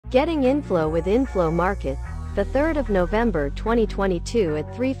Getting inflow with Inflow Market, the 3rd of November 2022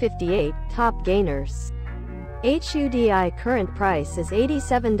 at 3:58, top gainers. HUDI current price is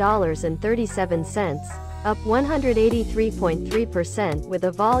 $87.37, up 183.3% with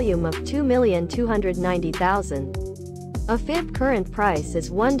a volume of 2,290,000. A fib current price is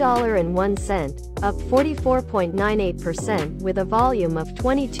 $1.01, up 44.98% with a volume of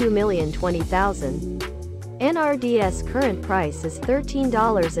 22,020,000. NRDS current price is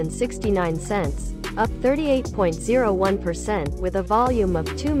 $13.69, up 38.01% with a volume of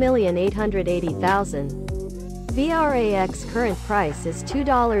 2,880,000. VRAX current price is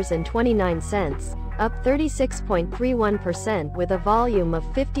 $2.29, up 36.31% with a volume of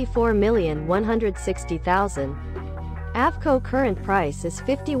 54,160,000. AVCO current price is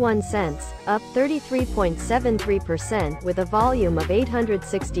 51 cents, up 33.73% with a volume of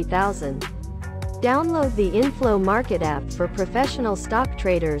 860,000. Download the Inflow Market app for professional stock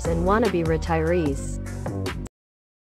traders and wannabe retirees.